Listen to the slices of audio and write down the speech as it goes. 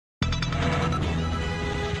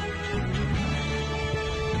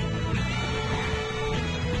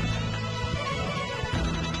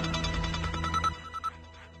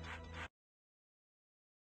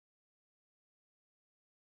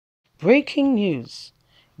Breaking news.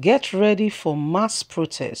 Get ready for mass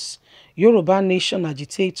protests. Yoruba Nation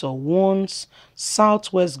agitator warns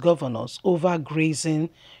Southwest governors over grazing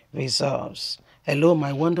reserves. Hello,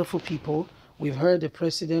 my wonderful people. We've heard the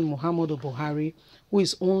President Muhammadu Buhari, who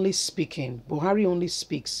is only speaking. Buhari only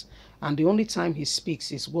speaks, and the only time he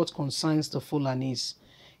speaks is what concerns the Fulanis.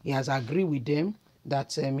 He has agreed with them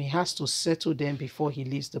that he has to settle them before he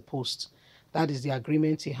leaves the post. That is the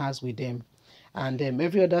agreement he has with them. And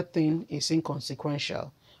every other thing is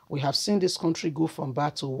inconsequential. We have seen this country go from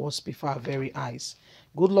bad to worse before our very eyes.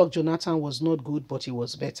 Goodluck Jonathan was not good, but he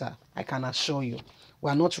was better. I can assure you. We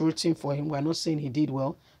are not rooting for him. We are not saying he did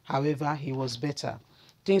well. However, he was better.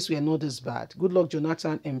 Things were not this bad. Goodluck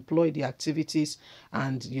Jonathan employed the activities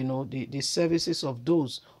and the services of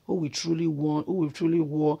those who will truly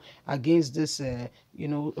war against this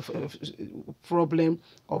problem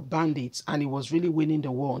of bandits, and he was really winning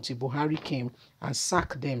the war until Buhari came and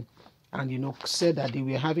sacked them and said that they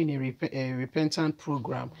were having a repentant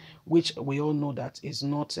program, which we all know that is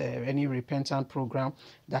not any repentant program,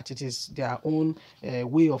 that it is their own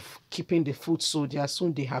way of keeping the foot soldiers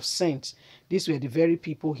whom they have sent. These were the very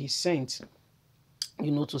people he sent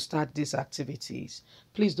to start these activities.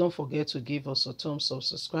 Please don't forget to give us a thumbs up,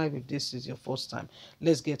 subscribe if this is your first time.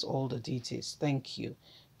 Let's get all the details. Thank you.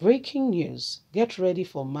 Breaking news. Get ready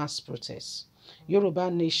for mass protests. Yoruba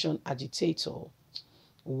Nation agitator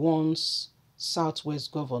warns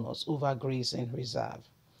Southwest governors over grazing reserve.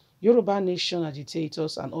 Yoruba Nation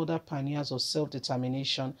agitators and other pioneers of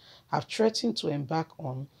self-determination have threatened to embark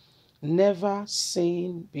on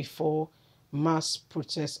never-seen-before mass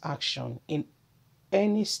protest action in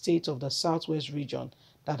any state of the Southwest region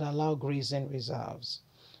that allow grazing reserves.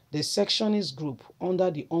 The sectionist group, under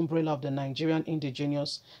the umbrella of the Nigerian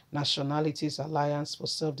Indigenous Nationalities Alliance for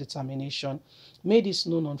Self-Determination, made this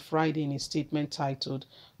known on Friday in a statement titled,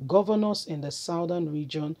 "Governors in the southern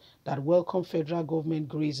region that welcome federal government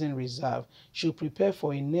grazing reserve should prepare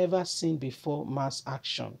for a never-seen-before mass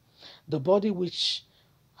action." The body, which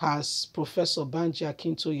has Professor Banji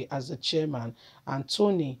Akintoye as the chairman and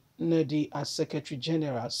Tony Nedi as Secretary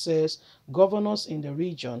General, says governors in the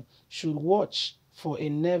region should watch for a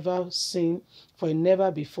never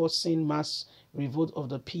before seen mass revolt of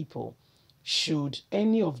the people, should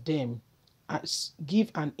any of them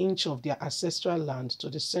give an inch of their ancestral land to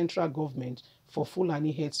the central government for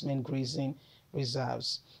Fulani herdsmen grazing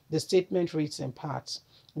reserves. The statement reads in part,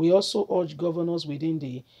 "We also urge governors within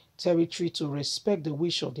the territory to respect the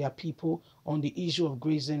wish of their people on the issue of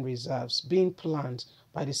grazing reserves being planned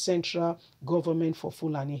by the central government for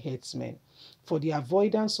Fulani herdsmen. For the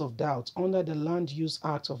avoidance of doubt, under the Land Use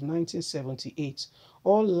Act of 1978,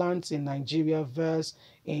 all lands in Nigeria vests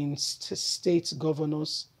in state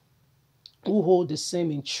governors who hold the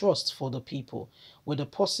same in trust for the people, with the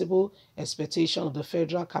possible expectation of the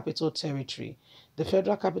Federal Capital Territory. The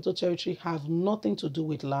Federal Capital Territory have nothing to do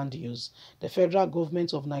with land use. The federal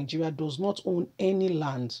government of Nigeria does not own any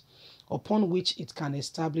land upon which it can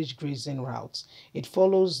establish grazing routes. It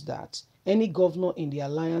follows that any governor in the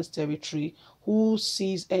Alliance Territory who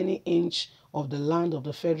sees any inch of the land of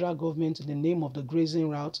the federal government in the name of the grazing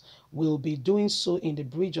route will be doing so in the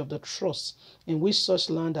breach of the trust in which such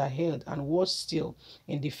land are held, and worse still,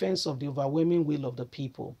 in defense of the overwhelming will of the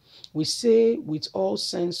people. We say with all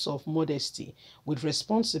sense of modesty, with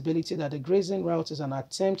responsibility, that the grazing route is an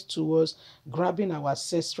attempt towards grabbing our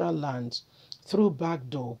ancestral land through back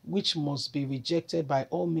door, which must be rejected by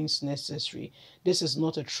all means necessary. This is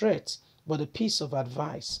not a threat, but a piece of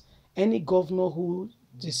advice. Any governor who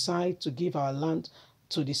decides to give our land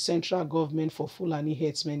to the central government for Fulani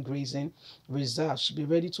herdsmen grazing reserves should be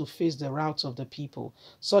ready to face the wrath of the people.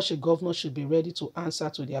 Such a governor should be ready to answer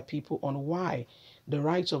to their people on why the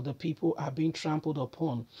rights of the people are being trampled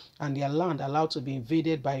upon and their land allowed to be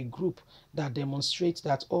invaded by a group that demonstrates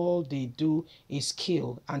that all they do is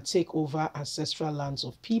kill and take over ancestral lands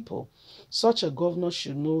of people. Such a governor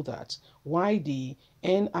should know that why the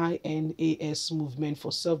NINAS movement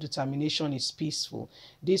for self-determination is peaceful,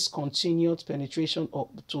 this continued penetration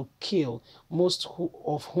to kill, most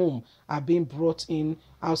of whom are being brought in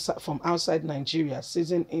from outside Nigeria,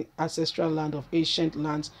 seizing ancestral land of ancient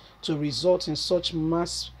lands, to result in such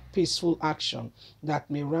mass peaceful action that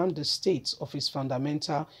may round the state of its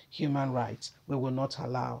fundamental human rights, we will not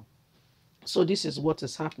allow." So this is what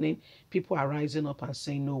is happening. People are rising up and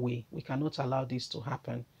saying, no way, we cannot allow this to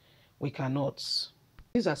happen. We cannot.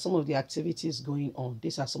 These are some of the activities going on.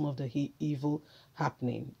 These are some of the evil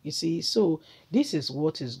happening. You see, so this is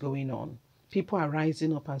what is going on. People are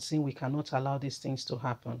rising up and saying we cannot allow these things to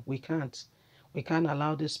happen. We can't. We can't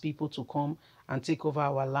allow these people to come and take over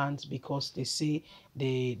our land because they say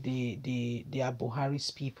they are Buhari's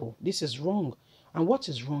people. This is wrong. And what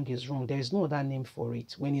is wrong is wrong. There is no other name for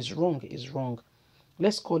it. When it's wrong, it's wrong.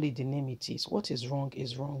 Let's call it the name it is. What is wrong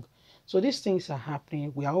is wrong. So these things are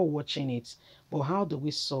happening. We are all watching it. But how do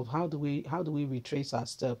we solve? How do we retrace our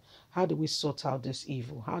steps? How do we sort out this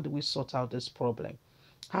evil? How do we sort out this problem?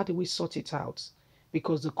 How do we sort it out?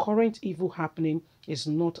 Because the current evil happening is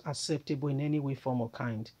not acceptable in any way, form, or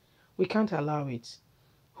kind. We can't allow it.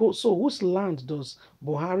 So whose land does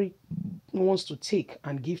Buhari wants to take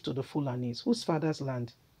and give to the Fulanis? Whose father's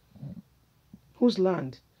land? Whose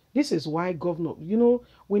land? This is why Governor,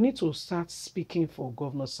 we need to start speaking for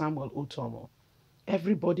Governor Samuel Otomo.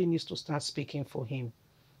 Everybody needs to start speaking for him.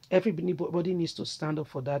 Everybody needs to stand up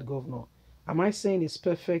for that governor. Am I saying it's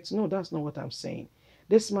perfect? No, that's not what I'm saying.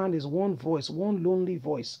 This man is one voice, one lonely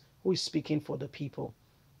voice who is speaking for the people.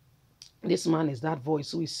 This man is that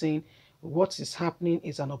voice who is saying what is happening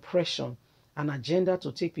is an oppression, an agenda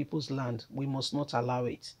to take people's land. We must not allow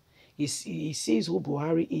it. He sees who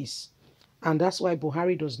Buhari is. And that's why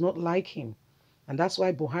Buhari does not like him. And that's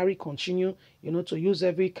why Buhari continue, to use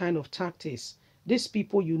every kind of tactics. These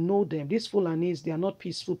people, them, these Fulanis, they are not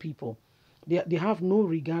peaceful people. They have no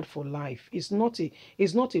regard for life. It's not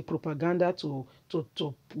a propaganda to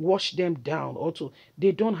wash them down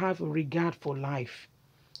they don't have a regard for life.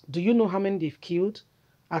 Do you know how many they've killed?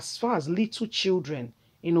 As far as little children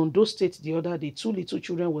in Ondo State the other day, 2 little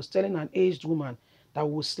children was telling an aged woman that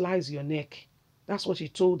will slice your neck. That's what she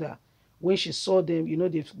told her. When she saw them,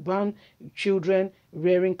 they've banned children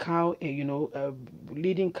rearing cow,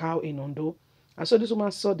 leading cow in Ondo. And so this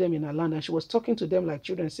woman saw them in her land and she was talking to them like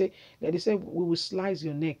children. They said, we will slice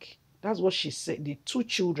your neck. That's what she said. The 2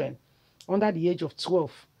 children under the age of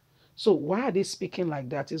 12. So why are they speaking like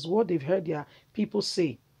that? It's what they've heard their people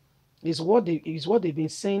say. It's what they've been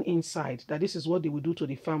saying inside, that this is what they will do to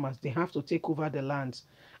the farmers. They have to take over the lands.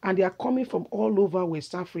 And they are coming from all over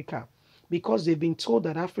West Africa, because they've been told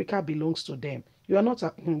that Africa belongs to them. You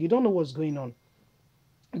don't know what's going on.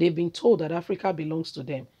 They've been told that Africa belongs to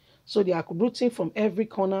them. So they are rooting from every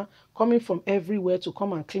corner, coming from everywhere to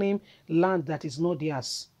come and claim land that is not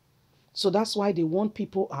theirs. So that's why they want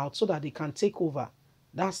people out so that they can take over.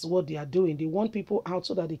 That's what they are doing. They want people out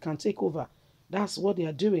so that they can take over. That's what they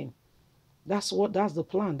are doing. That's the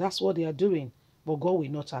plan. That's what they are doing. But God will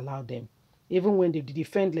not allow them. Even when they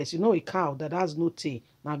defendless, a cow that has no tail.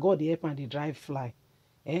 Now God they help and they drive fly.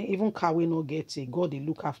 Even cow will not get tail. God they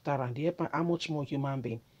look after and they help. How much more human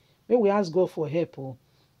being? May we ask God for help.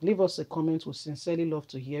 Leave us a comment. We sincerely love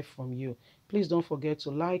to hear from you. Please don't forget to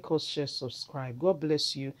like us, share, subscribe. God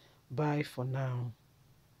bless you. Bye for now.